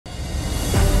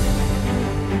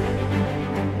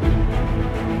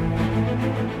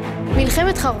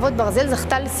מלחמת חרבות ברזל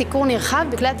זכתה לסיקור נרחב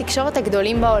בכלי התקשורת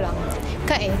הגדולים בעולם.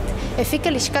 כעת הפיקה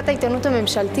לשכת העיתונות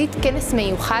הממשלתית כנס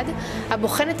מיוחד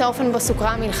הבוחן את האופן בו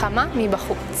סוקרה המלחמה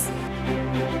מבחוץ.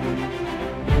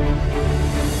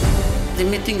 The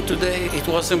meeting today, it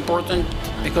was important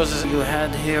because you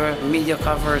had here media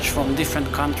coverage from different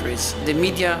countries. The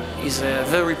media is a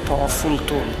very powerful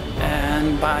tool, and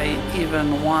by even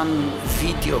one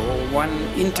video, one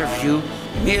interview,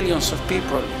 millions of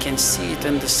people can see it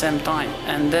in the same time.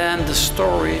 And then the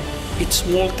story, it's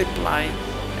multiplied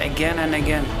again and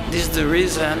again. This is the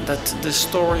reason that the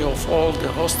story of all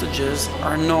the hostages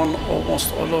are known almost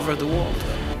all over the world.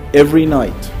 Every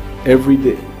night, every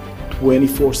day,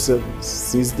 24/7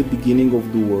 since the beginning of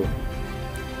the war.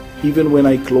 Even when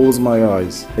I close my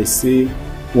eyes, I see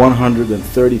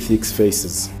 136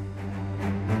 faces.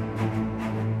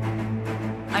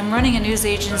 I'm running a news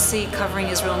agency covering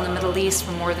Israel and the Middle East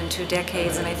for more than 2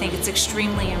 decades, and I think it's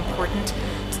extremely important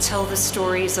to tell the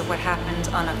stories of what happened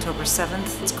on October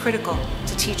 7th. It's critical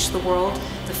to teach the world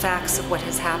the facts of what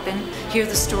has happened, hear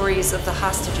the stories of the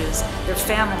hostages, their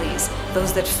families,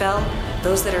 those that fell,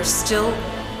 those that are still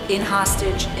in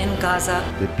hostage in Gaza.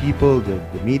 The people, the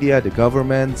media, the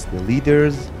governments, the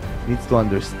leaders needs to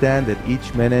understand that each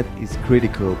minute is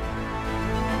critical.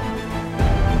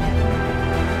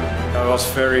 I was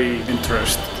very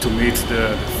interested to meet the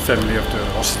family of the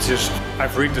hostages.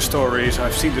 I've read the stories,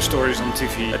 I've seen the stories on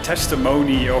TV. A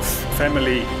testimony of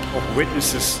family, of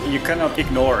witnesses, you cannot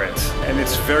ignore it. And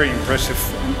it's very impressive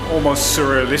and almost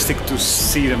surrealistic to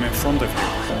see them in front of you.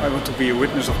 I want to be a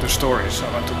witness of the stories. I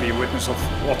want to be a witness of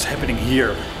what's happening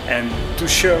here and to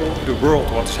show the world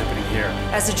what's happening here.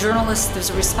 As a journalist,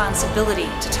 there's a responsibility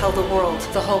to tell the world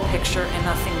the whole picture and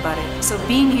nothing but it. So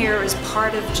being here is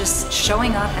part of just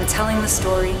showing up and telling the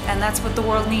story, and that's what the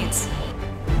world needs.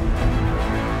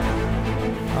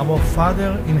 Our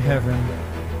Father in heaven,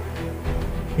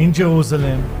 in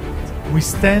Jerusalem, we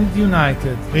stand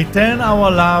united. Return our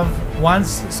love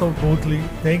once so brutally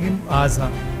taken Gaza.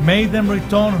 May them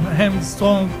return him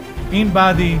strong in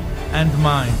body and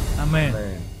mind. Amen.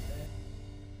 Amen.